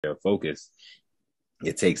focus,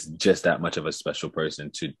 it takes just that much of a special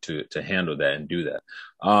person to handle that and do that.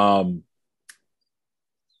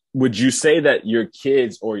 Would you say that your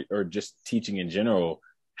kids or just teaching in general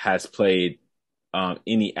has played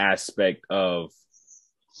any aspect of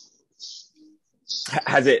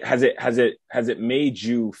has it made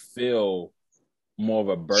you feel more of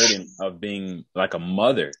a burden of being like a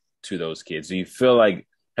mother to those kids? Do you feel like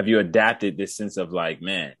have you adapted this sense of like,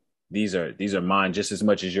 man, these are mine just as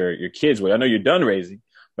much as your kids would? I know you're done raising,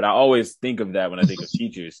 but I always think of that when I think of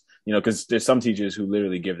teachers, because there's some teachers who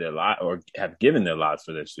literally give their life or have given their lives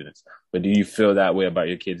for their students. But do you feel that way about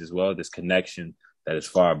your kids as well? This connection that is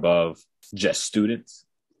far above just students?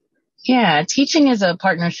 Yeah, teaching is a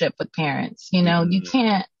partnership with parents. You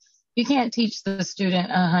Mm-hmm. can't teach the student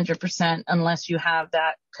 100% unless you have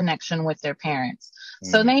that connection with their parents.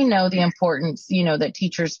 So they know the importance, that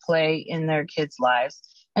teachers play in their kids' lives.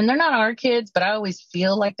 And they're not our kids, but I always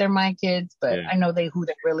feel like they're my kids, but Yeah, I know who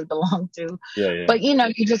they really belong to. yeah, yeah. But,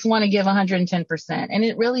 you just want to give 110%. And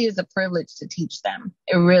it really is a privilege to teach them.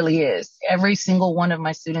 It really is. Every single one of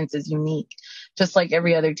my students is unique, just like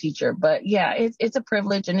every other teacher. But yeah, it's a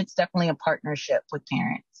privilege, and it's definitely a partnership with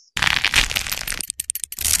parents.